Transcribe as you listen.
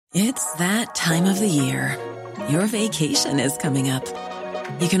It's that time of the year. Your vacation is coming up.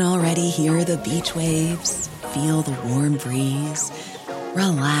 You can already hear the beach waves, feel the warm breeze,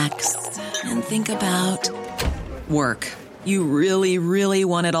 relax, and think about work. You really, really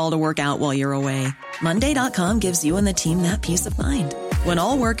want it all to work out while you're away. Monday.com gives you and the team that peace of mind. When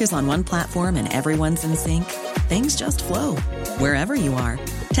all work is on one platform and everyone's in sync, things just flow. Wherever you are,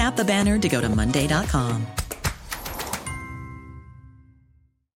 tap the banner to go to Monday.com.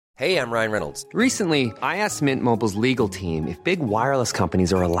 Hey, I'm Ryan Reynolds. Recently, I asked Mint Mobile's legal team if big wireless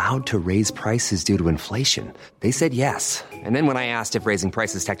companies are allowed to raise prices due to inflation. They said yes. And then when I asked if raising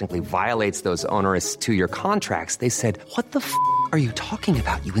prices technically violates those onerous two-year contracts, they said, "What the f*** are you talking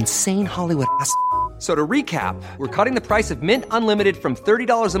about, you insane Hollywood ass?" So to recap, we're cutting the price of Mint Unlimited from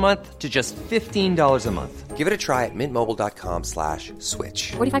 $30 a month to just $15 a month. Give it a try at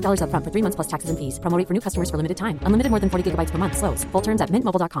mintmobile.com/switch. $45 up front for 3 months plus taxes and fees. Promo rate for new customers for limited time. Unlimited more than 40 gigabytes per month. Slows full terms at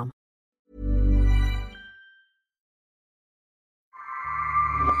mintmobile.com.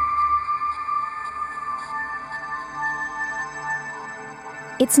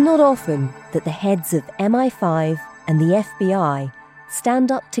 It's not often that the heads of MI5 and the FBI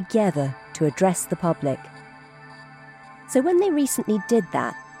stand up together to address the public. So when they recently did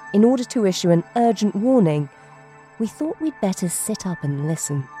that, in order to issue an urgent warning, we thought we'd better sit up and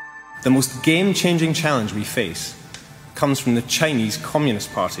listen. The most game-changing challenge we face comes from the Chinese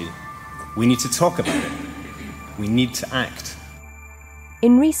Communist Party. We need to talk about it. We need to act.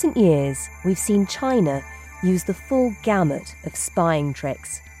 In recent years, we've seen China use the full gamut of spying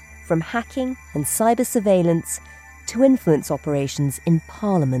tricks, from hacking and cyber surveillance to influence operations in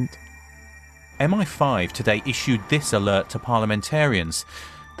Parliament. MI5 today issued this alert to parliamentarians.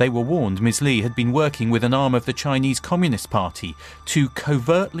 They were warned Ms. Lee had been working with an arm of the Chinese Communist Party to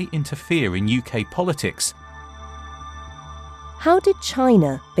covertly interfere in UK politics. How did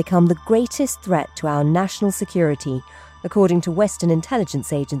China become the greatest threat to our national security, according to Western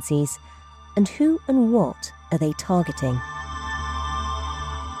intelligence agencies? And who and what are they targeting?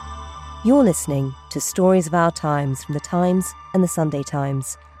 You're listening to Stories of Our Times from The Times and The Sunday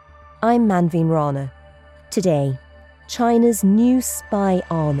Times. I'm Manveen Rana. Today, China's new spy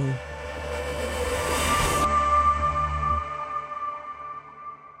army.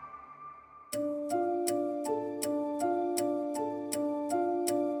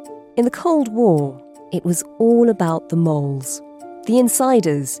 In the Cold War, it was all about the moles, the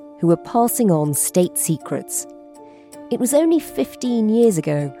insiders who were passing on state secrets. It was only 15 years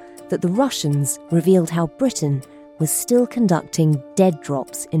ago that the Russians revealed how Britain was still conducting dead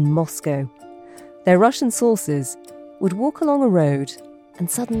drops in Moscow. Their Russian sources would walk along a road and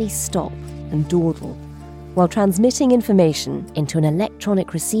suddenly stop and dawdle while transmitting information into an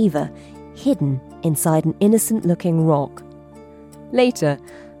electronic receiver hidden inside an innocent-looking rock. Later,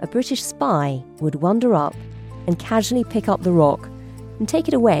 a British spy would wander up and casually pick up the rock and take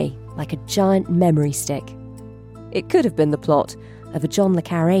it away like a giant memory stick. It could have been the plot of a John le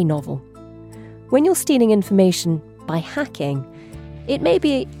Carré novel. When you're stealing information by hacking, it may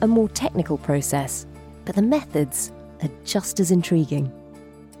be a more technical process, but the methods are just as intriguing.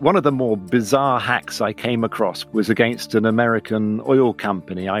 One of the more bizarre hacks I came across was against an American oil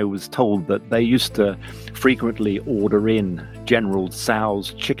company. I was told that they used to frequently order in General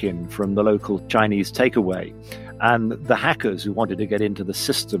Tso's chicken from the local Chinese takeaway. And the hackers who wanted to get into the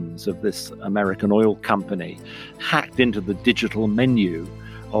systems of this American oil company hacked into the digital menu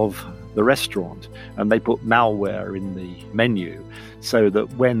of the restaurant, and they put malware in the menu so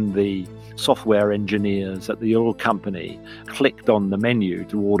that when the software engineers at the oil company clicked on the menu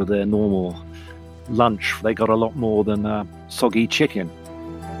to order their normal lunch, they got a lot more than soggy chicken.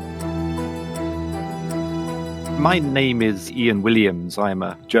 My name is Ian Williams. I'm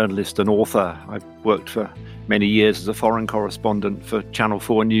a journalist and author. I've worked for many years as a foreign correspondent for Channel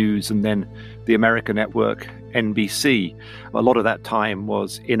 4 News and then the American network NBC. A lot of that time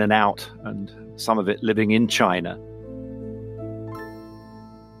was in and out, and some of it living in China.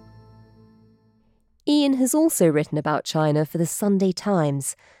 Ian has also written about China for the Sunday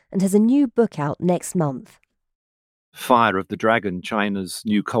Times and has a new book out next month. Fire of the Dragon, China's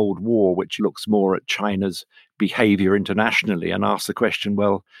new Cold War, which looks more at China's behaviour internationally and asks the question,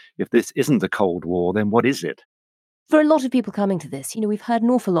 well, if this isn't a Cold War, then what is it? For a lot of people coming to this, we've heard an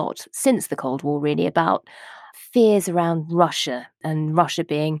awful lot since the Cold War, really, about fears around Russia and Russia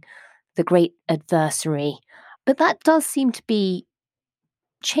being the great adversary. But that does seem to be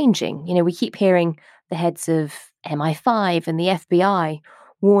changing. We keep hearing the heads of MI5 and the FBI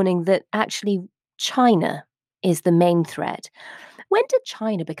warning that actually China is the main threat. When did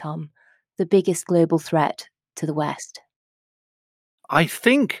China become the biggest global threat to the West? I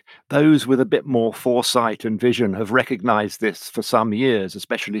think those with a bit more foresight and vision have recognized this for some years,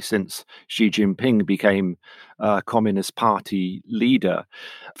 especially since Xi Jinping became Communist Party leader.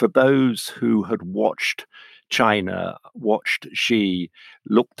 For those who had watched China, watched Xi,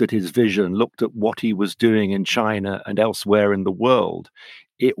 looked at his vision, looked at what he was doing in China and elsewhere in the world,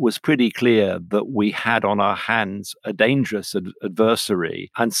 it was pretty clear that we had on our hands a dangerous adversary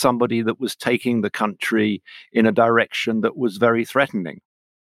and somebody that was taking the country in a direction that was very threatening.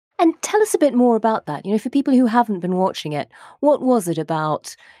 And tell us a bit more about that. For people who haven't been watching it, what was it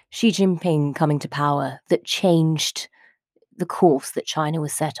about Xi Jinping coming to power that changed the course that China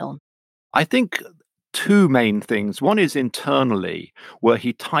was set on? I think two main things. One is internally, where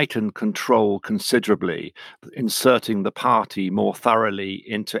he tightened control considerably, inserting the party more thoroughly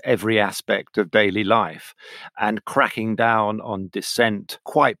into every aspect of daily life and cracking down on dissent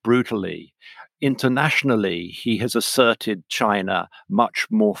quite brutally. Internationally, he has asserted China much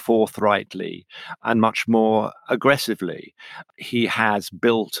more forthrightly and much more aggressively. He has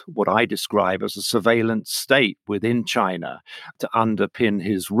built what I describe as a surveillance state within China to underpin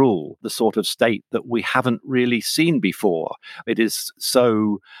his rule, the sort of state that we haven't really seen before. It is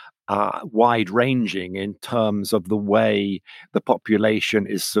so wide-ranging in terms of the way the population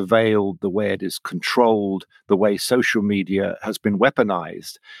is surveilled, the way it is controlled, the way social media has been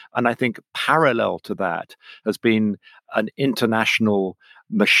weaponized. And I think parallel to that has been an international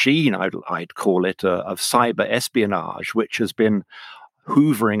machine, I'd call it, of cyber espionage, which has been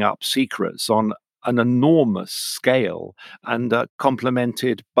hoovering up secrets on an enormous scale and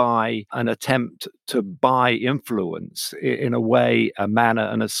complemented by an attempt to buy influence in a way, a manner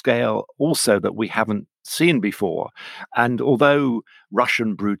and a scale also that we haven't seen before. And although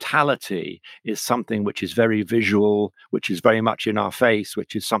Russian brutality is something which is very visual, which is very much in our face,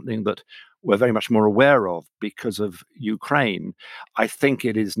 which is something that we're very much more aware of because of Ukraine, I think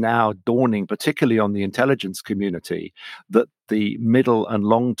it is now dawning, particularly on the intelligence community, that the middle and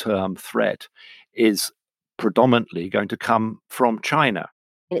long-term threat is predominantly going to come from China.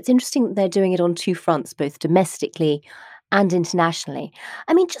 And it's interesting that they're doing it on two fronts, both domestically and internationally.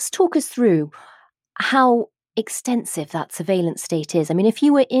 Just talk us through how extensive that surveillance state is. If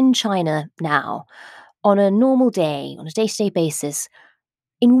you were in China now, on a normal day, on a day-to-day basis,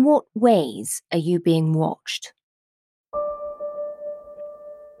 in what ways are you being watched?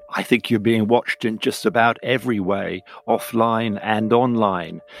 I think you're being watched in just about every way, offline and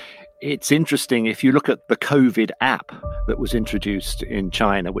online. It's interesting, if you look at the COVID app that was introduced in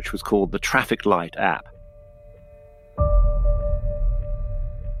China, which was called the Traffic Light app.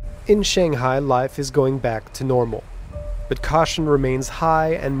 In Shanghai, life is going back to normal. But caution remains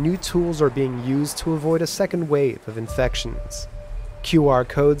high and new tools are being used to avoid a second wave of infections. QR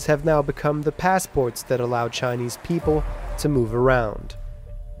codes have now become the passports that allow Chinese people to move around.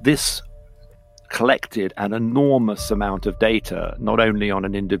 This collected an enormous amount of data, not only on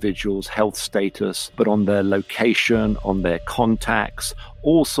an individual's health status, but on their location, on their contacts,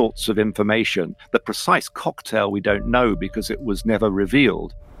 all sorts of information. The precise cocktail we don't know because it was never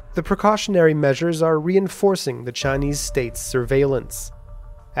revealed. The precautionary measures are reinforcing the Chinese state's surveillance.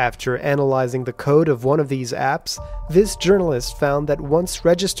 After analyzing the code of one of these apps, this journalist found that once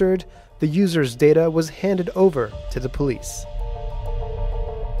registered, the user's data was handed over to the police.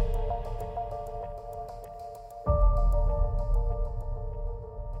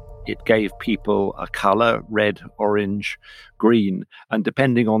 It gave people a color, red, orange, green, and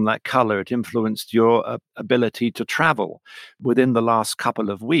depending on that color, it influenced your ability to travel. Within the last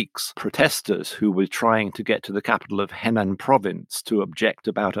couple of weeks, protesters who were trying to get to the capital of Henan province to object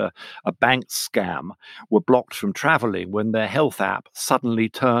about a bank scam were blocked from traveling when their health app suddenly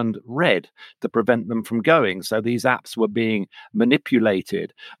turned red to prevent them from going. So these apps were being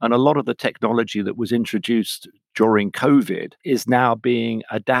manipulated, and a lot of the technology that was introduced during COVID is now being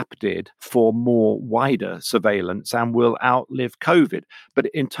adapted for more wider surveillance and will outlive COVID. But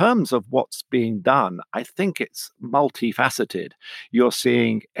in terms of what's being done, I think it's multifaceted. You're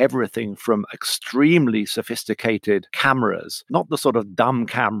seeing everything from extremely sophisticated cameras, not the sort of dumb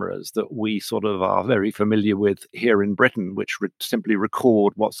cameras that we sort of are very familiar with here in Britain, which simply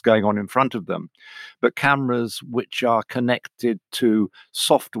record what's going on in front of them, but cameras which are connected to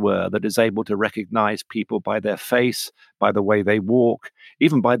software that is able to recognize people by their face, by the way they walk,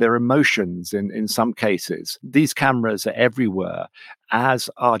 even by their emotions in some cases. These cameras are everywhere, as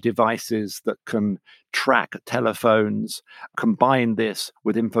are devices that can track telephones, combine this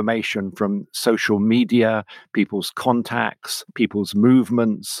with information from social media, people's contacts, people's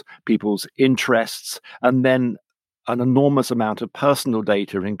movements, people's interests, and then an enormous amount of personal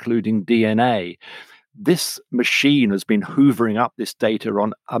data, including DNA. this machine has been hoovering up this data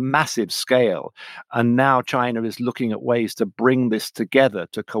on a massive scale. And now China is looking at ways to bring this together,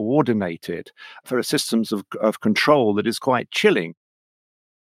 to coordinate it for systems of control that is quite chilling.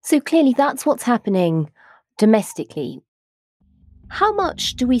 So clearly that's what's happening domestically. How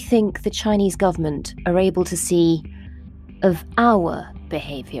much do we think the Chinese government are able to see of our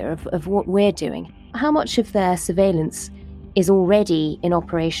behaviour, of what we're doing? How much of their surveillance is already in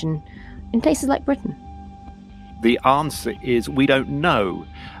operation in places like Britain? The answer is we don't know,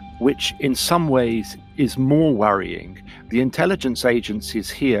 which in some ways is more worrying. The intelligence agencies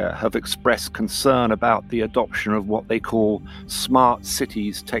here have expressed concern about the adoption of what they call smart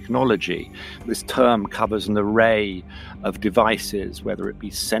cities technology. This term covers an array of devices, whether it be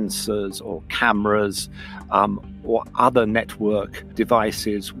sensors or cameras or other network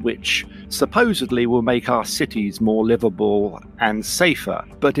devices, which supposedly will make our cities more livable and safer.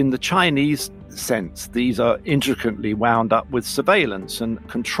 But in the Chinese sense, these are intricately wound up with surveillance and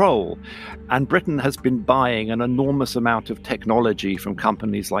control. And Britain has been buying an enormous amount of technology from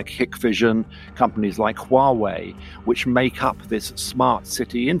companies like Hikvision, companies like Huawei, which make up this smart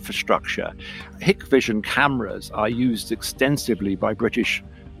city infrastructure. Hikvision cameras are used extensively by British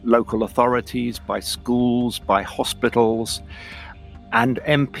local authorities, by schools, by hospitals. And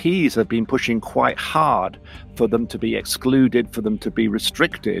MPs have been pushing quite hard for them to be excluded, for them to be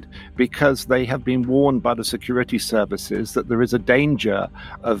restricted, because they have been warned by the security services that there is a danger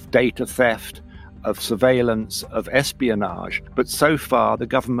of data theft, of surveillance, of espionage. But so far, the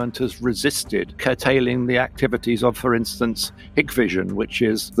government has resisted curtailing the activities of, for instance, Hikvision, which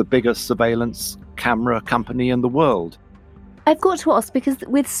is the biggest surveillance camera company in the world. I've got to ask, because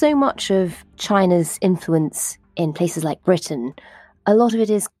with so much of China's influence in places like Britain, a lot of it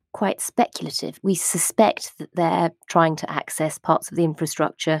is quite speculative. We suspect that they're trying to access parts of the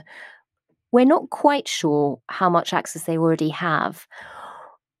infrastructure. We're not quite sure how much access they already have.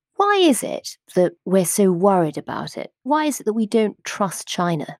 Why is it that we're so worried about it? Why is it that we don't trust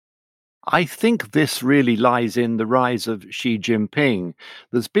China? I think this really lies in the rise of Xi Jinping.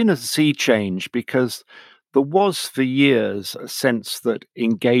 There's been a sea change because there was for years a sense that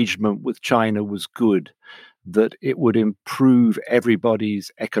engagement with China was good, that it would improve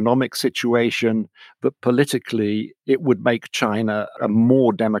everybody's economic situation, that politically it would make China a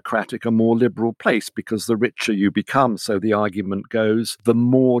more democratic, a more liberal place, because the richer you become, so the argument goes, the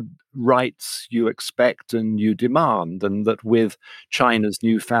more rights you expect and you demand, and that with China's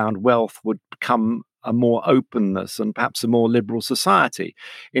newfound wealth would come a more openness and perhaps a more liberal society.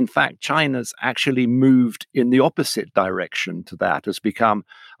 In fact, China's actually moved in the opposite direction to that, has become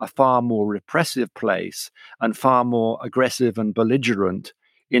a far more repressive place and far more aggressive and belligerent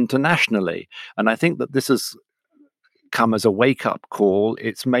internationally. And I think that this has come as a wake-up call.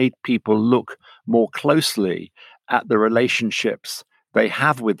 It's made people look more closely at the relationships they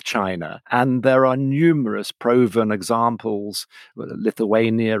have with China. And there are numerous proven examples,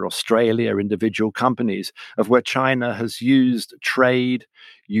 Lithuania, Australia, individual companies, of where China has used trade,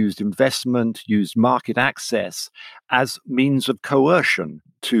 used investment, used market access as means of coercion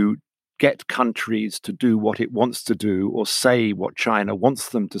to get countries to do what it wants to do or say what China wants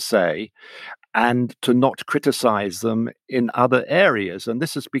them to say, and to not criticize them in other areas. And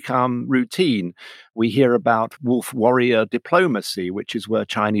this has become routine. We hear about wolf warrior diplomacy, which is where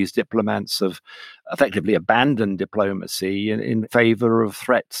Chinese diplomats have effectively abandoned diplomacy in favor of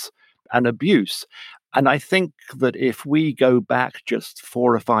threats and abuse. And I think that if we go back just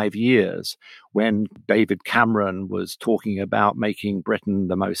 4 or 5 years, when David Cameron was talking about making Britain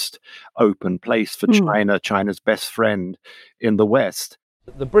the most open place for China, China's best friend in the West,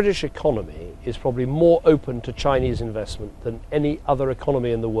 the British economy is probably more open to Chinese investment than any other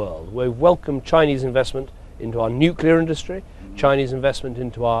economy in the world. We've welcomed Chinese investment into our nuclear industry, Chinese investment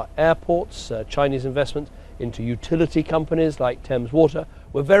into our airports, Chinese investment into utility companies like Thames Water.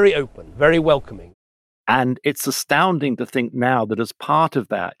 We're very open, very welcoming. And it's astounding to think now that as part of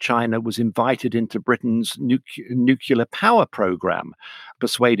that, China was invited into Britain's nuclear power program,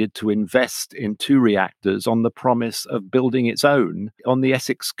 persuaded to invest in 2 reactors on the promise of building its own on the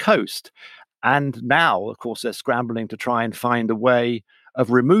Essex coast. And now, of course, they're scrambling to try and find a way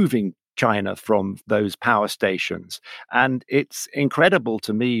of removing China from those power stations. And it's incredible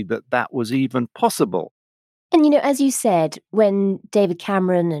to me that that was even possible. And, as you said, when David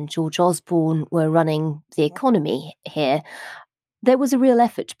Cameron and George Osborne were running the economy here, there was a real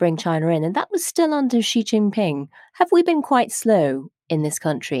effort to bring China in, and that was still under Xi Jinping. Have we been quite slow in this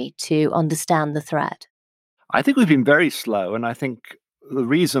country to understand the threat? I think we've been very slow, and I think the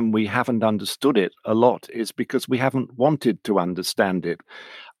reason we haven't understood it a lot is because we haven't wanted to understand it.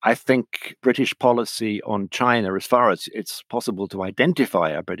 I think British policy on China, as far as it's possible to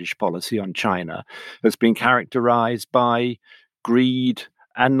identify a British policy on China, has been characterized by greed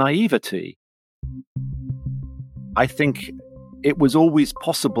and naivety. I think it was always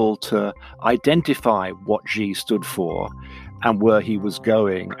possible to identify what Xi stood for and where he was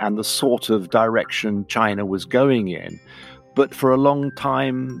going and the sort of direction China was going in. But for a long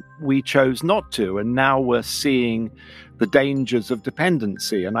time, we chose not to. And now we're seeing the dangers of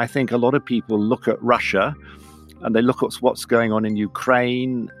dependency. And I think a lot of people look at Russia and they look at what's going on in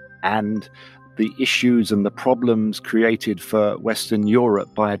Ukraine and the issues and the problems created for Western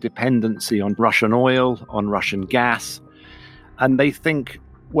Europe by a dependency on Russian oil, on Russian gas. And they think,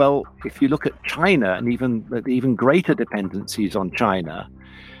 well, if you look at China and even greater dependencies on China,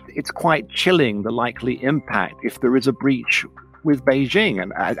 it's quite chilling, the likely impact if there is a breach with Beijing,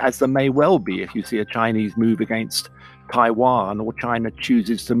 and as there may well be if you see a Chinese move against Taiwan or China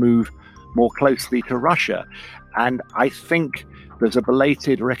chooses to move more closely to Russia. And I think there's a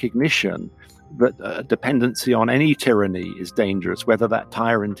belated recognition that dependency on any tyranny is dangerous, whether that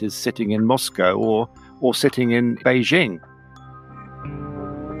tyrant is sitting in Moscow or sitting in Beijing.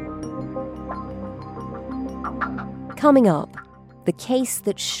 Coming up, the case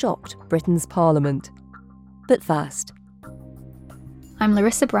that shocked Britain's Parliament. But first. I'm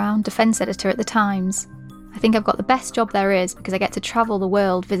Larissa Brown, defence editor at The Times. I think I've got the best job there is because I get to travel the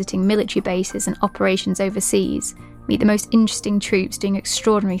world visiting military bases and operations overseas, meet the most interesting troops doing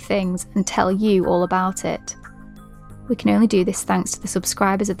extraordinary things and tell you all about it. We can only do this thanks to the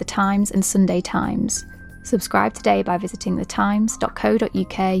subscribers of The Times and Sunday Times. Subscribe today by visiting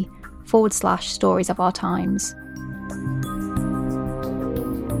thetimes.co.uk/stories of our times.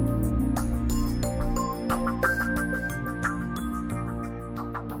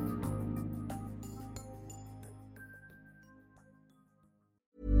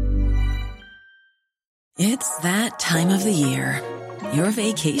 It's that time of the year. Your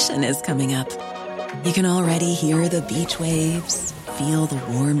vacation is coming up. You can already hear the beach waves, feel the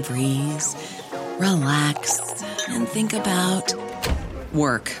warm breeze, relax, and think about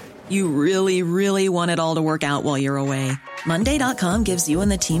work. You really, really want it all to work out while you're away. Monday.com gives you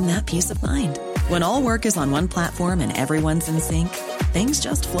and the team that peace of mind. When all work is on one platform and everyone's in sync, things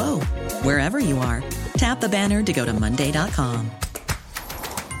just flow. Wherever you are, tap the banner to go to Monday.com.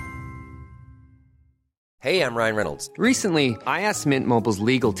 Hey, I'm Ryan Reynolds. Recently, I asked Mint Mobile's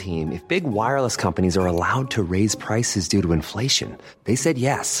legal team if big wireless companies are allowed to raise prices due to inflation. They said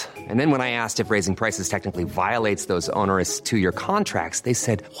yes. And then when I asked if raising prices technically violates those onerous two-year contracts, they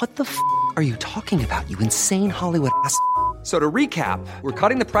said, "What the f*** are you talking about, you insane Hollywood ass?" So to recap, we're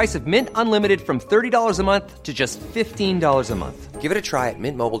cutting the price of Mint Unlimited from $30 a month to just $15 a month. Give it a try at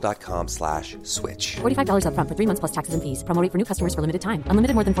mintmobile.com/switch. $45 up front for 3 months plus taxes and fees. Promo rate for new customers for limited time.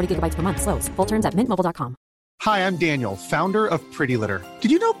 Unlimited more than 40 gigabytes per month. Slows full terms at mintmobile.com. Hi, I'm Daniel, founder of Pretty Litter.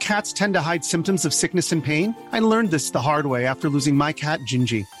 Did you know cats tend to hide symptoms of sickness and pain? I learned this the hard way after losing my cat,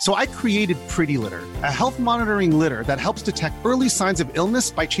 Gingy. So I created Pretty Litter, a health monitoring litter that helps detect early signs of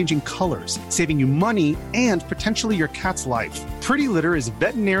illness by changing colors, saving you money and potentially your cat's life. Pretty Litter is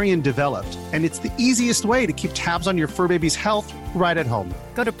veterinarian developed, and it's the easiest way to keep tabs on your fur baby's health right at home.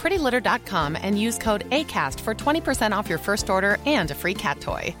 Go to prettylitter.com and use code ACAST for 20% off your first order and a free cat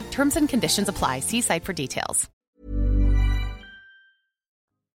toy. Terms and conditions apply. See site for details.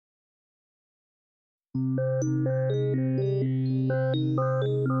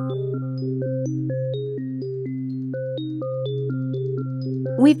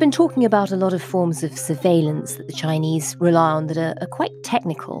 We've been talking about a lot of forms of surveillance that the Chinese rely on that are quite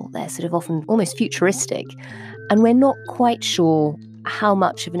technical. They're sort of often almost futuristic. And we're not quite sure how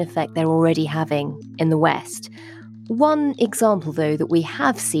much of an effect they're already having in the West. One example, though, that we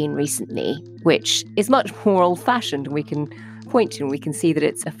have seen recently, which is much more old-fashioned and we can point to and we can see that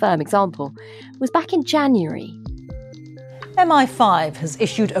it's a firm example, was back in January. MI5 has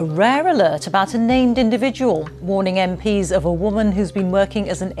issued a rare alert about a named individual, warning MPs of a woman who's been working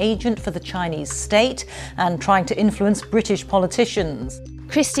as an agent for the Chinese state and trying to influence British politicians.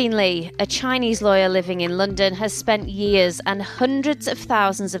 Christine Lee, a Chinese lawyer living in London, has spent years and hundreds of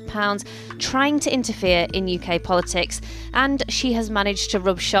thousands of pounds trying to interfere in UK politics, and she has managed to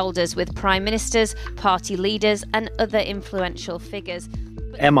rub shoulders with prime ministers, party leaders and other influential figures.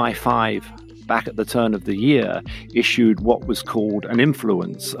 MI5, back at the turn of the year, issued what was called an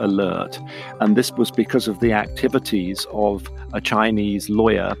influence alert. And this was because of the activities of a Chinese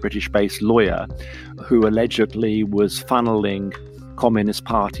lawyer, British-based lawyer, who allegedly was funneling Communist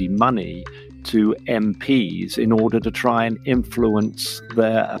Party money to MPs in order to try and influence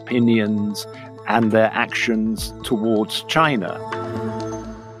their opinions and their actions towards China.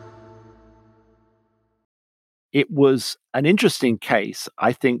 It was an interesting case.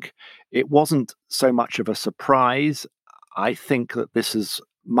 I think it wasn't so much of a surprise. I think that this is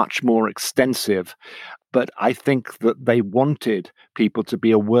much more extensive, but I think that they wanted people to be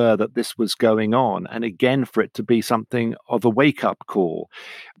aware that this was going on, and again, for it to be something of a wake-up call.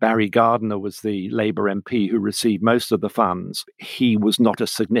 Barry Gardiner was the Labour MP who received most of the funds. He was not a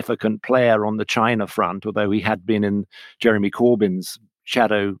significant player on the China front, although he had been in Jeremy Corbyn's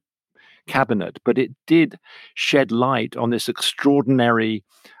shadow cabinet, but it did shed light on this extraordinary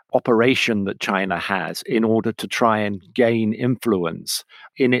operation that China has in order to try and gain influence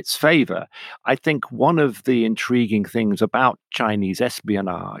in its favor. I think one of the intriguing things about Chinese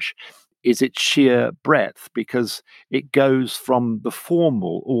espionage is its sheer breadth, because it goes from the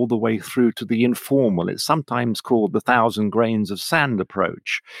formal all the way through to the informal. It's sometimes called the 1,000 grains of sand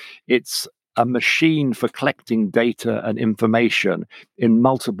approach. It's a machine for collecting data and information in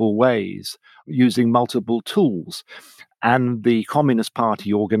multiple ways, using multiple tools. And the Communist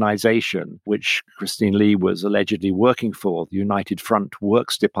Party organization, which Christine Lee was allegedly working for, the United Front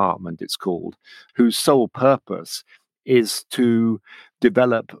Works Department, it's called, whose sole purpose is to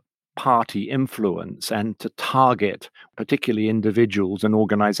develop party influence and to target particularly individuals and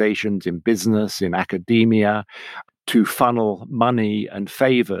organizations in business, in academia, to funnel money and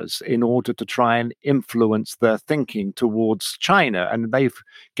favors in order to try and influence their thinking towards China. And they've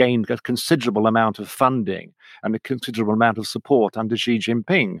gained a considerable amount of funding and a considerable amount of support under Xi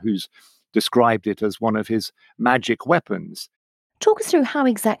Jinping, who's described it as one of his magic weapons. Talk us through how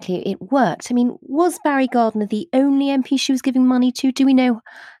exactly it worked. I mean, was Barry Gardiner the only MP she was giving money to? Do we know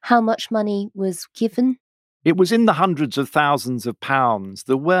how much money was given? It was in the hundreds of thousands of pounds.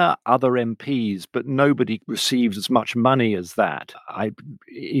 There were other MPs, but nobody received as much money as that.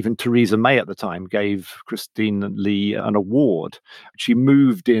 Even Theresa May at the time gave Christine Lee an award. She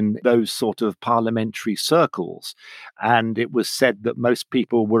moved in those sort of parliamentary circles, and it was said that most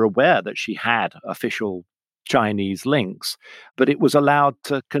people were aware that she had official Chinese links, but it was allowed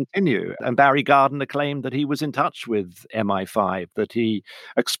to continue. And Barry Gardiner claimed that he was in touch with MI5, that he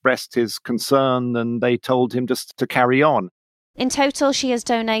expressed his concern and they told him just to carry on. In total, she has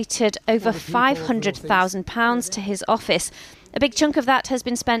donated over £500,000 to his office. A big chunk of that has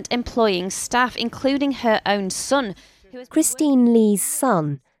been spent employing staff, including her own son. Christine Lee's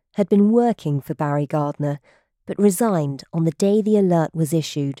son had been working for Barry Gardiner, but resigned on the day the alert was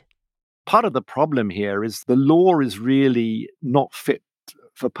issued. Part of the problem here is the law is really not fit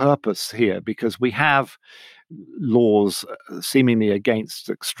for purpose here, because we have laws seemingly against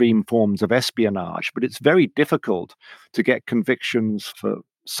extreme forms of espionage, but it's very difficult to get convictions for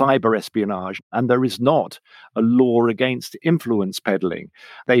cyber espionage, and there is not a law against influence peddling.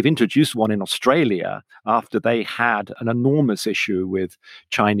 They've introduced one in Australia after they had an enormous issue with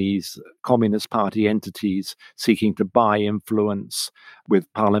Chinese Communist Party entities seeking to buy influence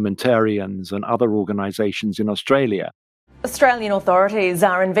with parliamentarians and other organizations in Australia. Australian authorities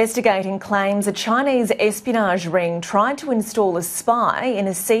are investigating claims a Chinese espionage ring tried to install a spy in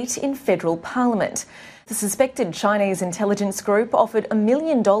a seat in federal parliament. The suspected Chinese intelligence group offered $1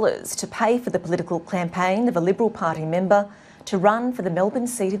 million to pay for the political campaign of a Liberal Party member to run for the Melbourne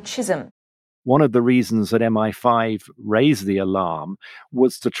seat of Chisholm. One of the reasons that MI5 raised the alarm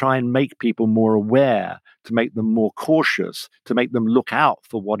was to try and make people more aware, to make them more cautious, to make them look out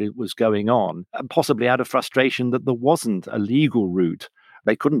for what it was going on, and possibly out of frustration that there wasn't a legal route.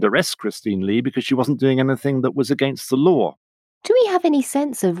 They couldn't arrest Christine Lee because she wasn't doing anything that was against the law. Do we have any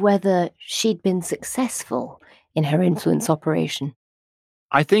sense of whether she'd been successful in her influence operation?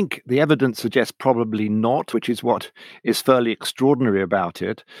 I think the evidence suggests probably not, which is what is fairly extraordinary about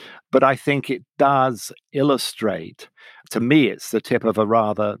it. But I think it does illustrate, to me, it's the tip of a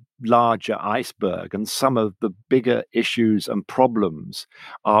rather larger iceberg. And some of the bigger issues and problems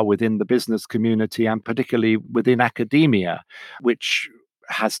are within the business community and particularly within academia, which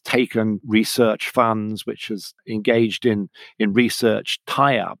has taken research funds, which has engaged in research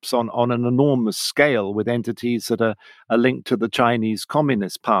tie-ups on an enormous scale with entities that are linked to the Chinese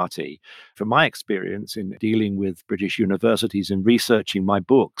Communist Party. From my experience in dealing with British universities and researching my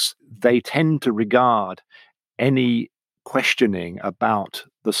books, they tend to regard any questioning about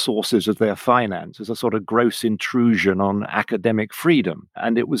the sources of their finance as a sort of gross intrusion on academic freedom.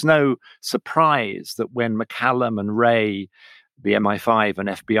 And it was no surprise that when McCallum and Wray, the MI5 and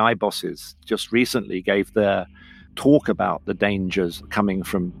FBI bosses, just recently gave their talk about the dangers coming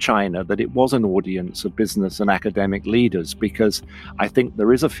from China, that it was an audience of business and academic leaders, because I think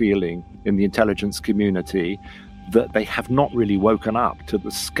there is a feeling in the intelligence community that they have not really woken up to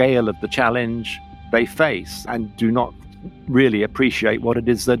the scale of the challenge they face and do not really appreciate what it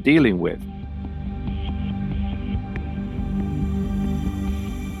is they're dealing with.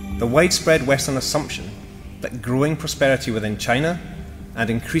 The widespread Western assumption that growing prosperity within China and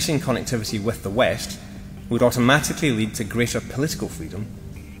increasing connectivity with the West would automatically lead to greater political freedom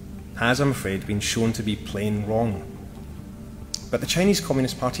has, I'm afraid, been shown to be plain wrong. But the Chinese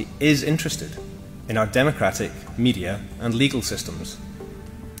Communist Party is interested in our democratic, media and legal systems,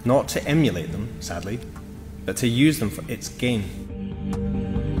 not to emulate them, sadly, but to use them for its gain.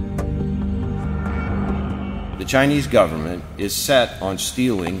 The Chinese government is set on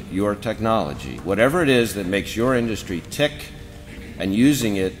stealing your technology, whatever it is that makes your industry tick, and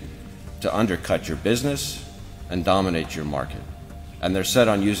using it to undercut your business and dominate your market. And they're set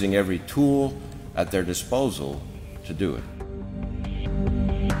on using every tool at their disposal to do it.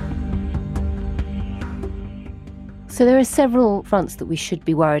 So there are several fronts that we should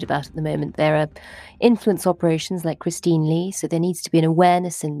be worried about at the moment. There are influence operations like Christine Lee, so there needs to be an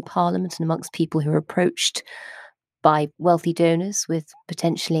awareness in Parliament and amongst people who are approached by wealthy donors with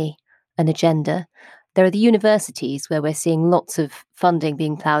potentially an agenda. There are the universities where we're seeing lots of funding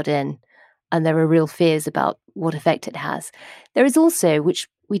being ploughed in, and there are real fears about what effect it has. There is also, which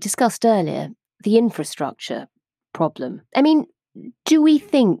we discussed earlier, the infrastructure problem. I mean, do we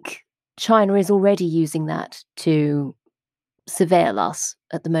think China is already using that to surveil us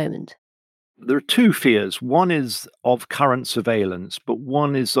at the moment? There are two fears. One is of current surveillance, but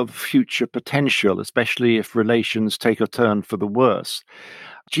one is of future potential, especially if relations take a turn for the worse.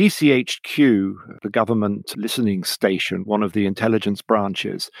 GCHQ, the government listening station, one of the intelligence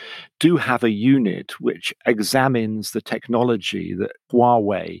branches, do have a unit which examines the technology that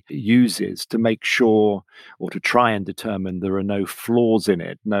Huawei uses to make sure, or to try and determine, there are no flaws in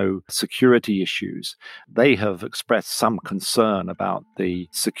it, no security issues. They have expressed some concern about the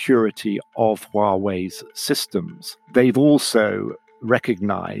security of Huawei's systems. They've also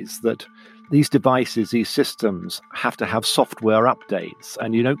recognized that these devices, these systems, have to have software updates,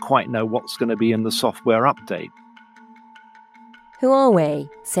 and you don't quite know what's going to be in the software update. Huawei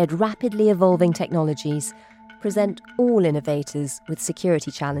said rapidly evolving technologies present all innovators with security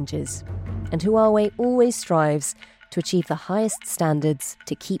challenges, and Huawei always strives to achieve the highest standards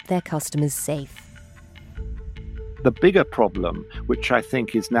to keep their customers safe. The bigger problem, which I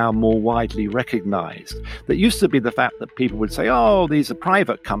think is now more widely recognized, that used to be the fact that people would say, oh, these are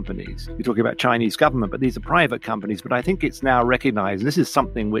private companies. You're talking about Chinese government, but these are private companies. But I think it's now recognized, and this is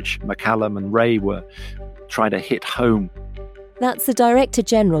something which McCallum and Wray were trying to hit home. That's the Director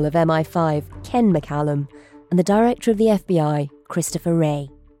General of MI5, Ken McCallum, and the Director of the FBI, Christopher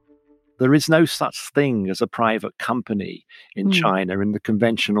Wray. There is no such thing as a private company in China in the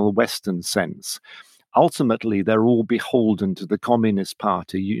conventional Western sense. Ultimately, they're all beholden to the Communist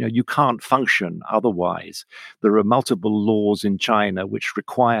Party. You can't function otherwise. There are multiple laws in China which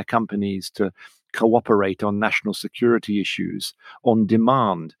require companies to cooperate on national security issues on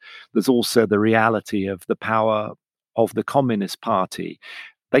demand. There's also the reality of the power of the Communist Party.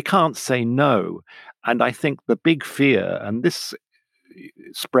 They can't say no. And I think the big fear, and this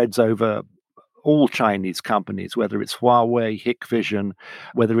spreads over all Chinese companies, whether it's Huawei, Hikvision,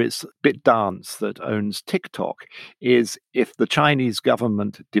 whether it's BitDance that owns TikTok, is if the Chinese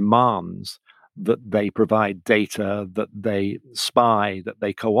government demands that they provide data, that they spy, that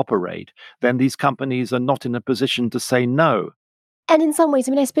they cooperate, then these companies are not in a position to say no. And in some ways,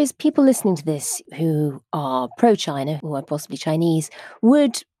 I suppose people listening to this who are pro-China, or are possibly Chinese,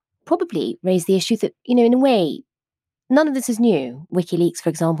 would probably raise the issue that, in a way, none of this is new. WikiLeaks, for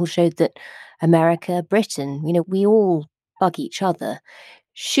example, showed that America, Britain, we all bug each other.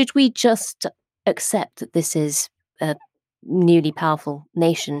 Should we just accept that this is a newly powerful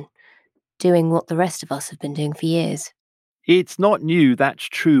nation doing what the rest of us have been doing for years? It's not new, that's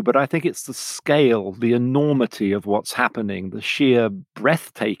true, but I think it's the scale, the enormity of what's happening, the sheer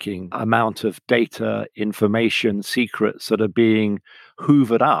breathtaking amount of data, information, secrets that are being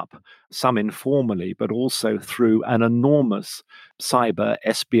hoovered up, some informally, but also through an enormous cyber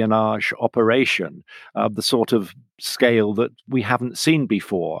espionage operation of the sort of scale that we haven't seen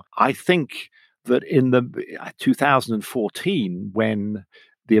before. I think that in the 2014, when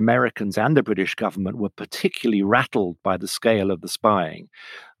the Americans and the British government were particularly rattled by the scale of the spying,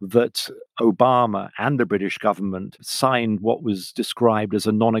 that Obama and the British government signed what was described as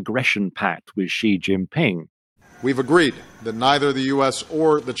a non-aggression pact with Xi Jinping. We've agreed that neither the U.S.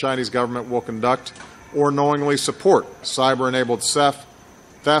 or the Chinese government will conduct or knowingly support cyber-enabled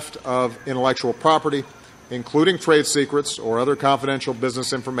theft of intellectual property, including trade secrets or other confidential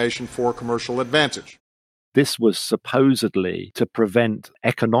business information for commercial advantage. This was supposedly to prevent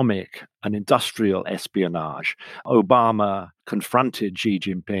economic and industrial espionage. Obama confronted Xi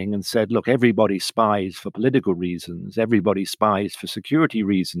Jinping and said, look, everybody spies for political reasons, everybody spies for security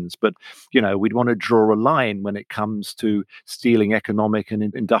reasons, but, we'd want to draw a line when it comes to stealing economic and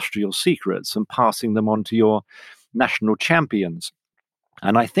industrial secrets and passing them on to your national champions.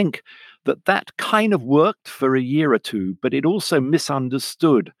 And I think that kind of worked for a year or two, but it also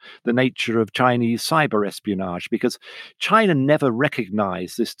misunderstood the nature of Chinese cyber espionage, because China never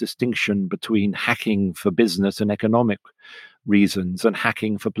recognized this distinction between hacking for business and economic reasons and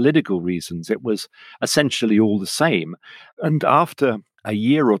hacking for political reasons. It was essentially all the same. And after a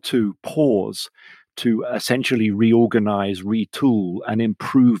year or two pause to essentially reorganize, retool, and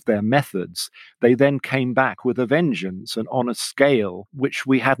improve their methods, they then came back with a vengeance and on a scale which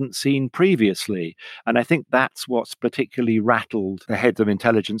we hadn't seen previously. And I think that's what's particularly rattled the heads of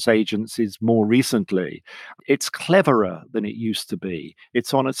intelligence agencies more recently. It's cleverer than it used to be.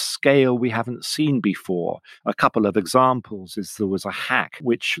 It's on a scale we haven't seen before. A couple of examples is there was a hack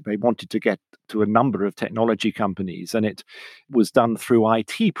which they wanted to get to a number of technology companies, and it was done through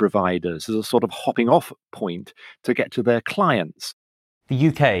IT providers as a sort of hopping off point to get to their clients. The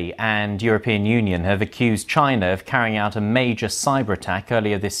UK and European Union have accused China of carrying out a major cyber attack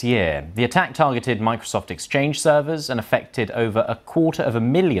earlier this year. The attack targeted Microsoft Exchange servers and affected over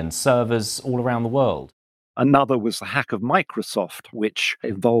 250,000 servers all around the world. Another was the hack of Microsoft, which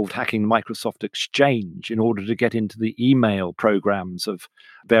involved hacking Microsoft Exchange in order to get into the email programs of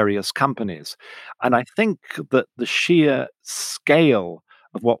various companies. And I think that the sheer scale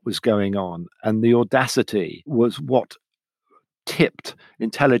of what was going on and the audacity was what tipped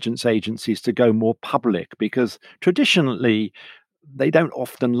intelligence agencies to go more public, because traditionally they don't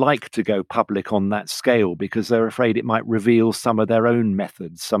often like to go public on that scale because they're afraid it might reveal some of their own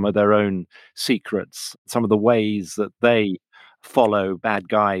methods, some of their own secrets, some of the ways that they follow bad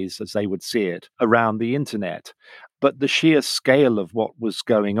guys, as they would see it, around the internet. But the sheer scale of what was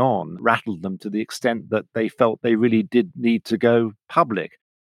going on rattled them to the extent that they felt they really did need to go public.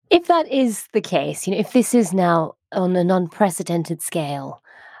 If that is the case, if this is now on an unprecedented scale,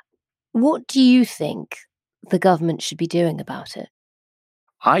 what do you think the government should be doing about it?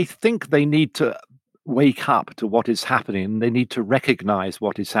 I think they need to wake up to what is happening. They need to recognize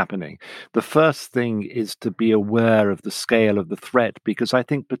what is happening. The first thing is to be aware of the scale of the threat, because I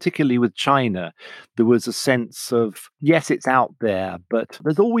think particularly with China, there was a sense of, yes, it's out there, but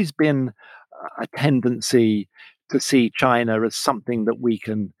there's always been a tendency to see China as something that we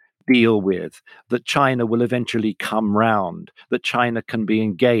can deal with, that China will eventually come round, that China can be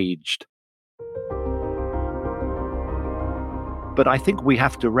engaged. But I think we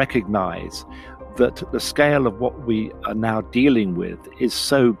have to recognize that the scale of what we are now dealing with is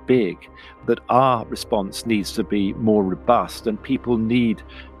so big that our response needs to be more robust, and people need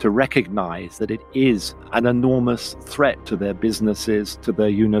to recognize that it is an enormous threat to their businesses, to their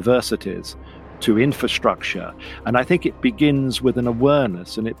universities, to infrastructure. And I think it begins with an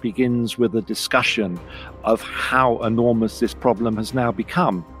awareness, and it begins with a discussion of how enormous this problem has now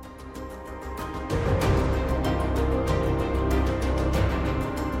become.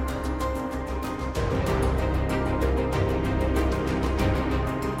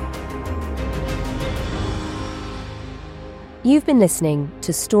 You've been listening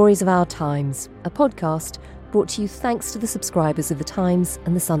to Stories of Our Times, a podcast brought to you thanks to the subscribers of The Times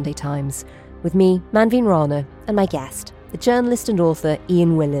and The Sunday Times, with me, Manveen Rana, and my guest, the journalist and author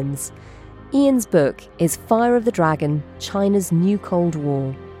Ian Williams. Ian's book is Fire of the Dragon, China's New Cold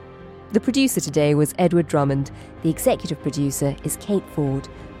War. The producer today was Edward Drummond, the executive producer is Kate Ford,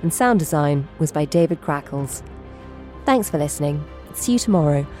 and sound design was by David Crackles. Thanks for listening. See you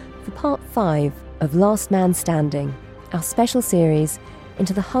tomorrow for part 5 of Last Man Standing, our special series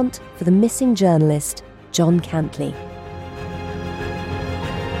into the hunt for the missing journalist John Cantley.